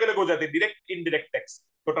 पेपर अलग अलग हो जाते हैं, डायरेक्ट इनडायरेक्ट टैक्स,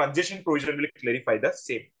 तो transition provision will clarify the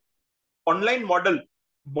same. Online model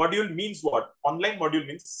module means what? Online module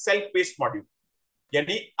means self-paced module.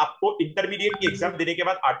 यानी आपको इंटरमीडिएट की एग्जाम देने के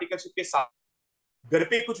बाद आर्टिकलशिप के साथ घर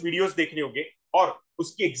पे कुछ वीडियोस देखने होंगे और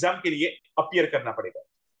उसकी एग्जाम के लिए अपीयर करना पड़ेगा।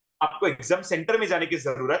 आपको एग्जाम सेंटर में जाने की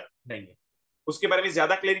जरूरत नहीं है। उसके बारे में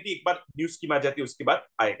ज्यादा क्लैरिटी एक बार न्यूज स्कीम आ जाती है उसके बाद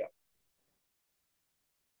आएगा।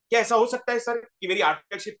 क्या ऐसा हो सकता है सर कि मेरी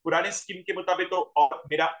आर्टिकलशिप पुराने स्कीम के मुताबिक हो और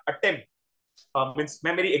मेरा अटेम्प्ट मीन्स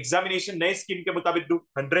मैं मेरी एग्जामिनेशन नए स्कीम के मुताबिक दूं?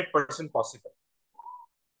 100% possible.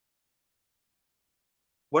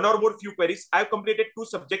 One or more few queries. I have completed two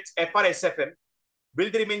subjects, FR, Will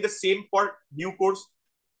they remain the same for new course?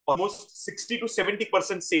 Almost 60 to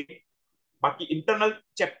 70% same. बाकी इंटरनल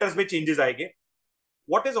चैप्टर्स में चेंजेस आएंगे।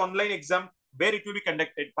 What is online exam, where it will be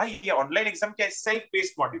conducted? भाई ये online exam क्या है? Self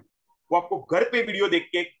based module. वो आपको घर पे वीडियो देख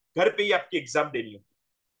के घर पे ही आपकी एग्जाम देनी होगी।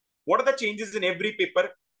 What are the changes in every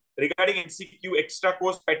paper regarding MCQ, extra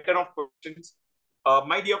course, pattern of questions?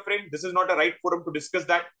 My dear friend, this is not a right forum to discuss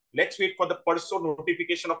that. Let's wait for the PERSO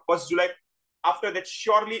notification of 1st July. After that,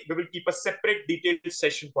 surely we will keep a separate detailed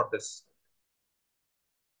session for this.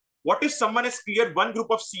 What if someone has cleared one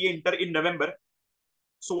group of CA Inter in November?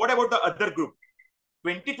 So what about the other group?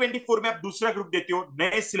 2024 में आप दूसरा group देते हो,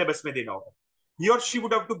 नए syllabus में देना होगा। He or she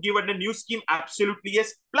would have to give under new scheme, absolutely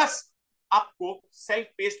yes. Plus आपको सेल्फ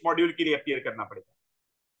बेस्ड मॉड्यूल के लिए अपीयर करना पड़ेगा।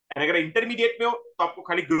 एंड अगर इंटरमीडिएट में हो तो आपको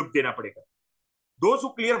खाली ग्रुप देना पड़ेगा। Those who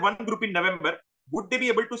clear one group in November, would they be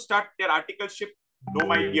able to start their articleship? No,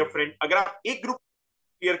 my dear friend. अगर आप एक ग्रुप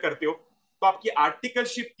क्लियर करते हो तो आपकी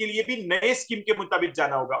आर्टिकलशिप के लिए भी नए स्कीम के मुताबिक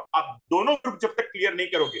जाना होगा। आप दोनों ग्रुप जब तक क्लियर नहीं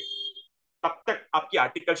करोगे तब तक आपकी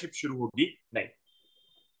आर्टिकलशिप शुरू होगी नहीं।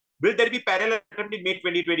 Will there be parallel attempt in May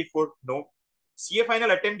 2024? No. CA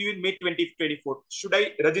final attempt due in May 2024. Should I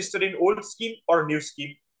register in old scheme or new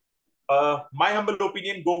scheme? My humble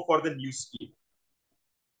opinion, go for the new scheme.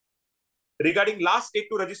 Regarding last date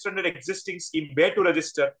to register under existing scheme, where to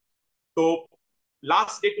register? So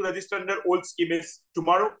last date to register under old scheme is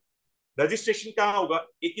tomorrow. Registration कहाँ होगा?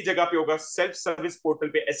 एक ही जगह पे होगा, self service portal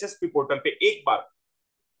पे, SSP portal पे। एक बार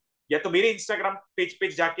या तो मेरे इंस्टाग्राम पेज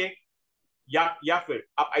पे जाके या फिर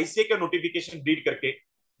आप आईसीए का नोटिफिकेशन रीड करके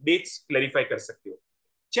डेट्स क्लैरिफाई कर सकते हो।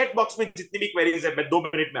 चैट बॉक्स में जितनी भी क्वेरीज है मैं 2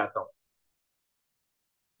 मिनट में आता हूँ।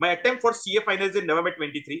 My attempt for CA finals in November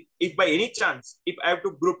 23. If by any chance, if I have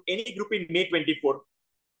to group any group in May 24,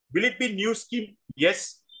 will it be new scheme? Yes.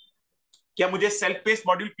 क्या मुझे सेल्फ बेस्ड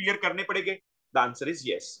मॉड्यूल क्लियर करने पड़ेंगे? The answer is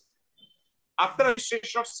yes. After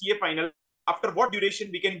registration of CA final, after what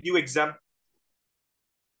duration we can give exam?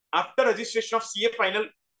 After registration of CA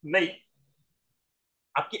final, नहीं,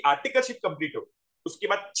 आपकी articleship complete हो, उसके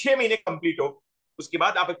बाद 6 महीने कंप्लीट हो, उसके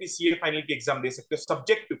बाद आप अपनी सीए फाइनल की एग्जाम दे सकते हो।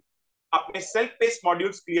 सब्जेक्ट टू आपने सेल्फ बेस्ड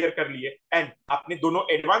मॉड्यूल्स क्लियर कर लिए एंड आपने दोनों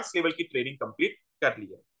एडवांस लेवल की ट्रेनिंग कंप्लीट कर ली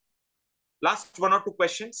है। Last 1 or 2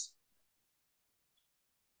 questions.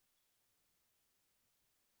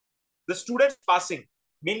 The students passing,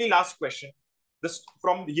 mainly last question. This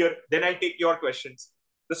from here, then I'll take your questions.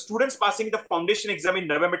 The students passing the foundation exam in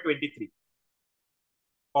November 23.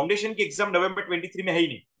 Foundation की exam नवंबर 23 में है ही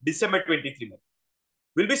नहीं, दिसंबर 23 में।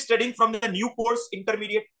 Will be studying from the new course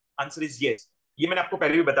intermediate? Answer is yes. ये मैंने आपको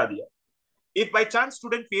पहले भी बता दिया। If by chance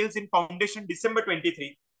student fails in foundation December 23,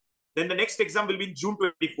 then the next exam will be in June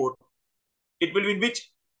 24. It will be in which?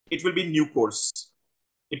 It will be new course.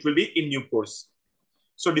 It will be in new course.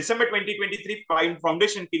 So December 2023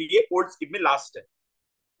 foundation के लिए old scheme में last है।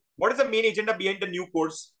 What is the main agenda behind the new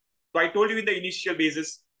course? So I told you in the initial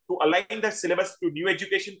basis, to align the syllabus to new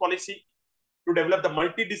education policy, to develop the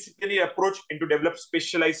multidisciplinary approach and to develop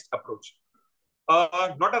specialized approach.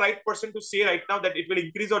 Not a right person to say right now that it will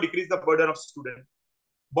increase or decrease the burden of student.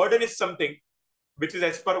 Burden is something which is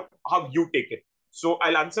as per how you take it. So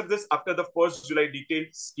I'll answer this after the 1st July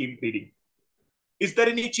detailed scheme reading. Is there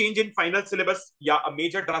any change in final syllabus? Yeah, a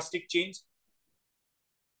major drastic change.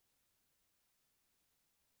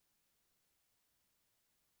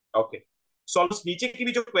 Okay. So नीचे की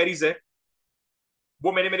भी जो queries है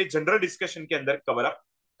वो मैंने मेरे general discussion के अंदर कवर अप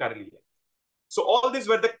कर ली है। So all this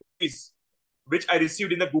were the quiz which I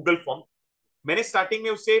received in the Google form. मैंने स्टार्टिंग में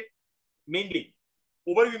उसे मेनली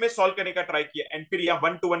ओवरव्यू में सॉल्व करने का ट्राई किया एंड फिर यहाँ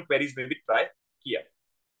 1-to-1 क्वेरीज में भी ट्राई किया।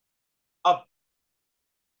 अब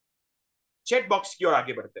चैट बॉक्स की ओर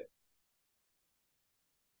आगे बढ़ते हैं।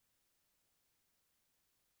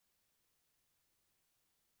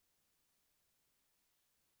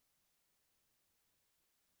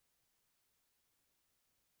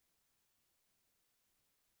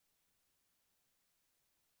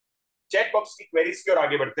 चैट बॉक्स की क्वेरीज की ओर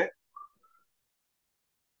आगे बढ़ते हैं।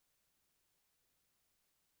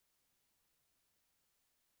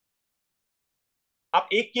 आप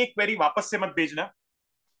एक की एक क्वेरी वापस से मत भेजना।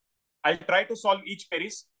 I try to solve each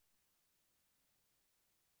queries.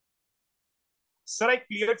 Sir, I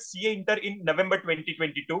cleared CA Inter in November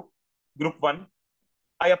 2022, Group 1.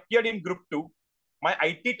 I appeared in Group 2. My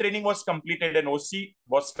IT training was completed and OC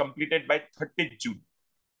was completed by 30th June.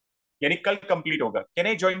 यानी कल complete होगा. Can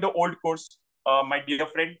I join the old course? My dear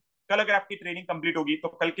friend, कल अगर आपकी training complete होगी तो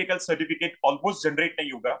कल के कल सर्टिफिकेट ऑलमोस्ट जनरेट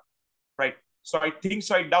नहीं होगा, right? So I think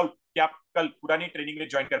so, I doubt कि आप कल पुरानी ट्रेनिंग में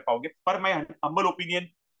ज्वाइन कर पाओगे. पर माय हम्बल ओपिनियन,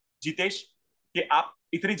 जितेश, कि आप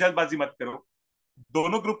इतनी जल्दबाजी मत करो.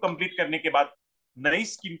 दोनों ग्रुप कंप्लीट करने के बाद नई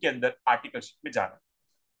स्कीम के अंदर आर्टिकलशिप में जाना.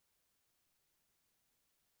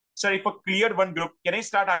 Sir, if a clear one group, can I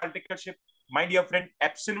start articleship? My dear friend,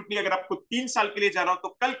 absolutely. अगर आपको 3 साल के लिए जाना हो तो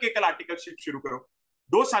कल के कल आर्टिकलशिप शुरू करो.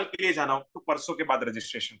 2 साल के लिए जाना हो तो परसों के बाद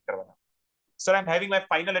रजिस्ट्रेशन करवाना. Sir, I'm having my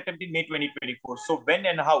final attempt in May 2024. So when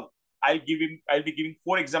and how I'll be giving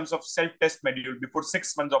 4 exams of self-test module before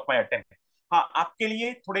 6 months of my attempt. हाँ, आपके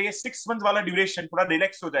लिए थोड़े ये 6 months वाला ड्यूरेशन थोड़ा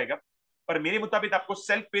रिलैक्स हो जाएगा, पर मेरे मुताबिक आपको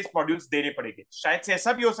सेल्फ बेस्ड मॉड्यूल्स देने पड़ेंगे. शायद से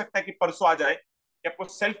ऐसा भी हो सकता है कि परसों आ जाए कि आपको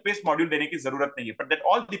सेल्फ बेस्ड मॉड्यूल देने की जरूरत नहीं है, but that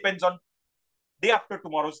all depends on day after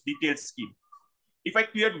tomorrow's detailed scheme. If I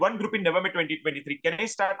cleared one group in November 2023, can I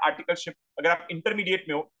start articleship? अगर आप इंटरमीडिएट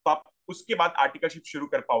में हो तो आप उसके बाद आर्टिकलशिप शुरू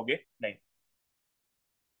कर पाओगे? नहीं.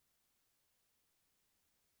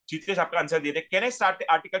 जीतेश, आपका answer they they. Can I start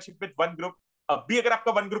articleship with one group? अब भी अगर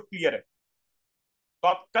आपका वन ग्रुप क्लियर है तो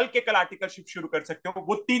आप कल के कल आर्टिकलशिप शुरू कर सकते हो.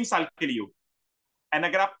 वो 3 साल के लिए हो. एंड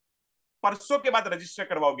अगर आप परसों के बाद रजिस्टर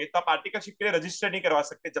करवाओगे तो आप आर्टिकलशिप के लिए रजिस्टर नहीं करवा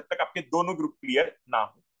सकते जब तक आपके दोनों ग्रुप क्लियर ना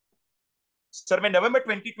हो. सर, मैं नवंबर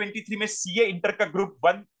 2023 में सीए इंटर का ग्रुप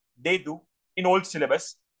 1 दे दूं इन ओल्ड सिलेबस,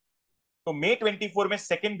 तो मई 24 में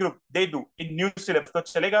सेकंड ग्रुप दे दूं इन न्यू सिलेबस, तो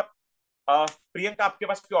चलेगा? प्रियंका, आपके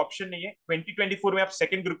पास कोई ऑप्शन नहीं है. 2024 में आप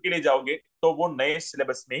सेकंड ग्रुप के लिए जाओगे तो वो नए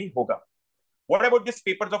सिलेबस में ही होगा. What about this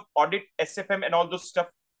papers of audit, SFM and all दो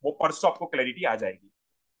स्टफ? वो परसों आपको क्लैरिटी आ जाएगी.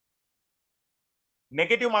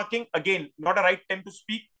 Negative marking, again not a right time to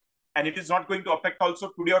speak, and it is not going to affect also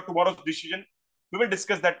today or tomorrow's decision. We will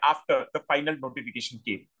discuss that after the final notification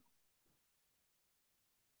came.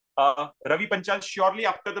 Ravi Panchal, surely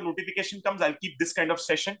after the notification comes, I'll keep this kind of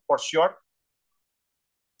session for sure.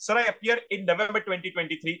 Sir, I appear in November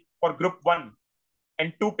 2023 for Group 1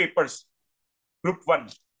 and 2 papers. Group 1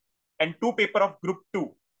 and 2 paper of Group 2.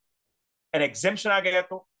 And exemption आ गया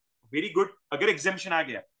तो very good. अगर exemption आ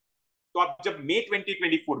गया तो आप जब मई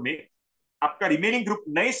 2024 में आपका remaining group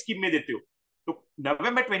नए स्कीम में देते हो तो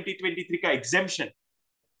नवंबर 2023 का एग्जेम्पशन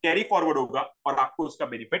कैरी फॉरवर्ड होगा और आपको उसका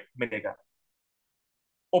बेनिफिट मिलेगा.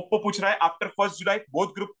 ओप्पो पूछ रहा है आफ्टर 1 जुलाई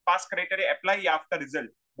बोथ ग्रुप पास क्राइटेरिया अप्लाई या after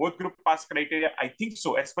result? Both group pass criteria, I think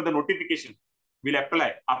so, as per the notification will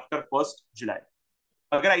apply after 1 जुलाई.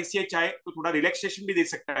 अगर आईसीआई चाहे तो थोड़ा रिलैक्सेशन भी दे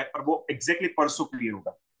सकता है, पर वो एग्जैक्टली परसों क्लियर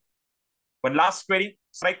होगा. One last query.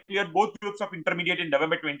 Strike cleared both groups of intermediate in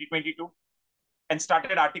November 2022 and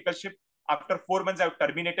started articleship. After 4 months, I have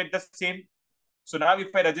terminated the same. So now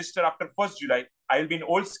if I register after 1st July, I will be in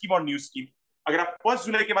old scheme or new scheme. अगर आप 1st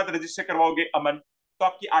जुलाई के बाद register करवाओगे अमन, तो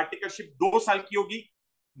आपकी articleship 2 साल की होगी,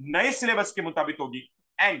 नए सिलेबस के मुताबिक होगी,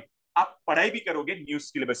 एंड आप पढ़ाई भी करोगे न्यू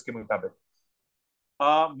सिलेबस के मुताबिक.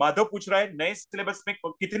 माधव पूछ रहा है नए सिलेबस में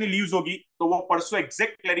कितनी लीव्स होगी, तो वो परसों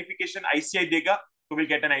एग्जैक्ट क्लैरिफिकेशन आईसीआई देगा, तो will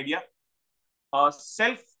get an idea.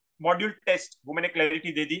 Self module test, वो मैंने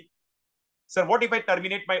clarity they the. Sir, what if I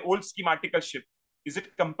terminate my old scheme articleship? Is it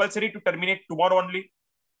compulsory to terminate tomorrow only?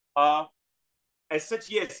 As such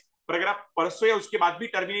yes, पर अगर आप परसों या उसके बाद भी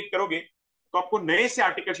टर्मिनेट करोगे तो आपको नए से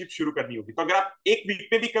आर्टिकलशिप शुरू करनी होगी. तो अगर आप एक वीक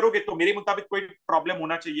में भी करोगे तो मेरे मुताबिक कोई प्रॉब्लम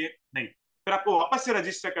होना चाहिए नहीं. फिर आपको वापस से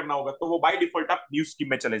रजिस्टर करना होगा, तो वो बाय डिफॉल्ट आप न्यू स्कीम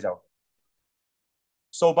में चले जाओगे.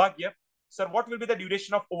 सौभाग्य, sir, what will be the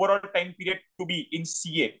duration of overall time period to be in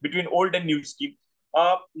CA between old and new scheme?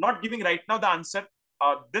 Not giving right now the answer.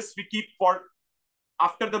 This we keep for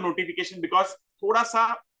after the notification because थोड़ा सा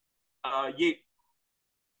ये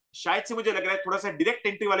शायद से मुझे लग रहा है थोड़ा सा डायरेक्ट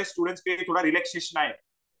एंट्री वाले स्टूडेंट्स के लिए थोड़ा रिलैक्सेशन आए.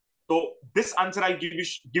 तो this answer I'll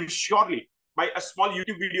give surely by a small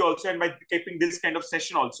YouTube video also and by keeping this kind of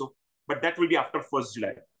session also, but that will be after 1st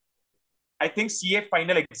July. I think CA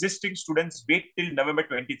final existing students wait till November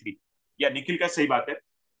 23. या निखिल का सही बात है.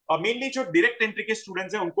 और mainly जो direct entry के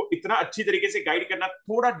students हैं उनको इतना अच्छी तरीके से गाइड करना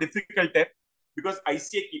थोड़ा डिफिकल्ट है बिकॉज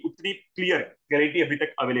आईसीए की उतनी क्लियर क्लैरिटी अभी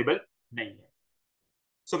तक अवेलेबल नहीं है.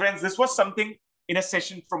 So friends, this was something in a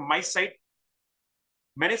session from my side.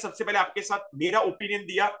 मैंने सबसे पहले आपके साथ मेरा ओपिनियन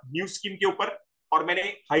दिया न्यू स्कीम के ऊपर और मैंने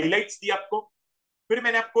हाइलाइट्स दिया आपको. फिर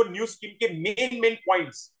मैंने आपको न्यू स्कीम के मेन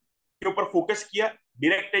पॉइंट्स के ऊपर फोकस किया,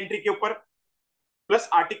 डायरेक्ट एंट्री के ऊपर प्लस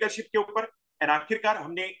आर्टिकलशिप के ऊपर, एंड आखिरकार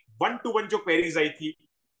हमने 1-to-1 जो क्वेरीज आई थी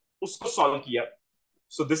उसको सॉल्व किया.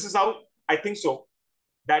 So this is how I think so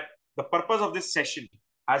that the purpose of this session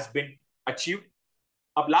has been achieved.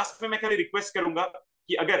 अब लास्ट में मैं खाली रिक्वेस्ट करूंगा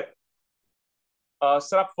कि अगर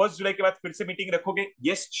सर आप 1 जुलाई के बाद फिर से मीटिंग रखोगे,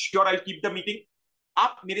 yes sure I keep the meeting.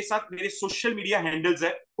 आप मेरे साथ मेरे सोशल मीडिया हैंडल्स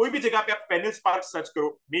है, कोई भी जगह पे आप फेनिल स्पार्क सर्च करो,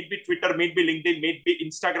 met B Twitter, met B LinkedIn, met B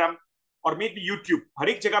Instagram और मेट बी यूट्यूब, हर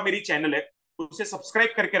एक जगह मेरी चैनल है, उसे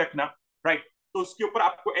सब्सक्राइब करके रखना, राइट। तो उसके ऊपर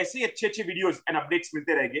आपको ऐसे ही अच्छे अच्छे वीडियोस एंड अपडेट्स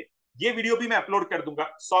मिलते रहेंगे। ये वीडियो भी मैं अपलोड कर दूंगा,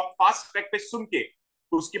 सो आप फास्ट ट्रैक पे सुन के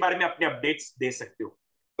उसके बारे में अपने अपडेट्स दे सकते हो।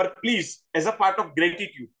 पर please as a part of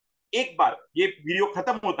gratitude, एक बार ये वीडियो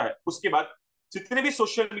खत्म होता है उसके बाद जितने भी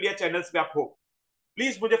सोशल मीडिया चैनल्स पे आप हो,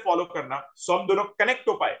 प्लीज मुझे फॉलो करना, सो हम दोनों कनेक्ट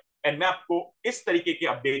हो पाए एंड मैं आपको इस तरीके के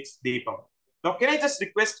अपडेट्स दे पाऊं। Now can I just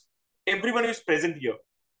request everyone who is present here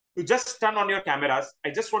to just turn on your cameras.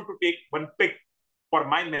 I just want to take one pic for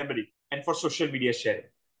my memory and for social media sharing.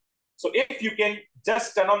 So if you can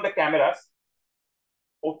just turn on the cameras.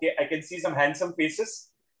 Okay, I can see some handsome faces.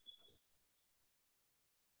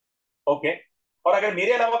 Okay. और अगर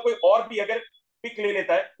मेरे अलावा कोई और भी अगर pick ले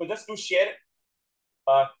लेता है तो just to share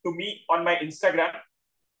to me on my Instagram.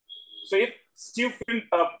 So if still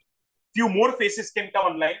few more faces can come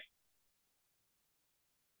online,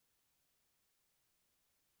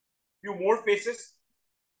 few more faces.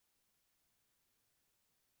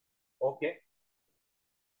 Okay.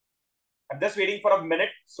 I'm just waiting for a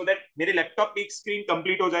minute so that मेरे लैपटॉप की screen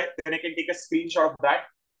complete हो जाए, then I can take a screenshot of that.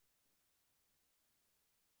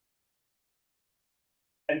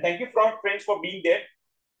 And thank you friends for being there.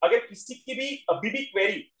 अगर किसी की भी अभी भी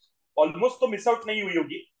क्वेरी ऑलमोस्ट तो मिस आउट नहीं हुई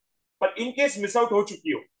होगी, पर इन केस मिस आउट हो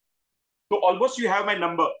चुकी हो तो almost you have my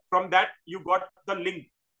number, from that you got the link,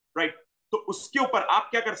 right. तो उसके ऊपर आप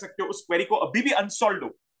क्या कर सकते हो, उस क्वेरी को अभी भी अनसॉल्व हो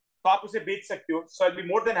तो आप उसे भेज सकते हो, सो I will be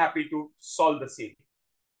more than happy to solve the same.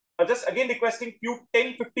 Just again requesting few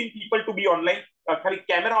 10-15 people to be online. खाली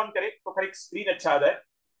कैमरा ऑन करे तो खाली स्क्रीन अच्छा आ जाए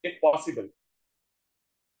if possible.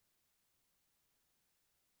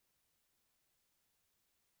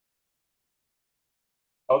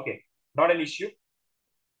 Okay, not an issue.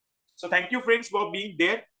 So thank you friends for being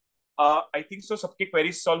there. I think so सबकी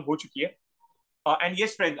queries solve हो चुकी है. And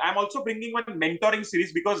yes friends, I am also bringing one mentoring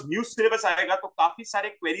series because new syllabus आएगा तो काफी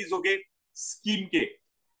सारे queries होंगे scheme के,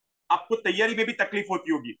 आपको तैयारी में भी तकलीफ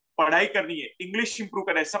होती होगी, पढ़ाई करनी है, इंग्लिश इंप्रूव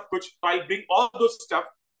करना है, सब कुछ। तो आई ब्रिंग ऑल दो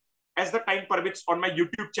stuff as the time permits on my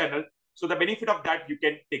YouTube channel. So the benefit of that you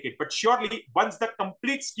can take it. But surely once the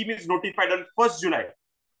complete scheme is notified on 1st July,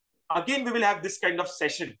 again we will have this kind of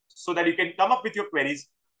session so that you can come up with your queries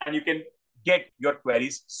and you can get your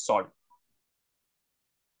queries solved.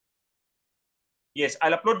 Yes,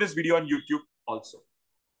 I'll upload this video on YouTube also.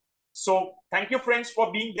 So thank you friends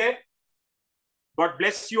for being there. God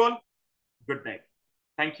bless you all. Good night.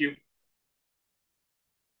 Thank you.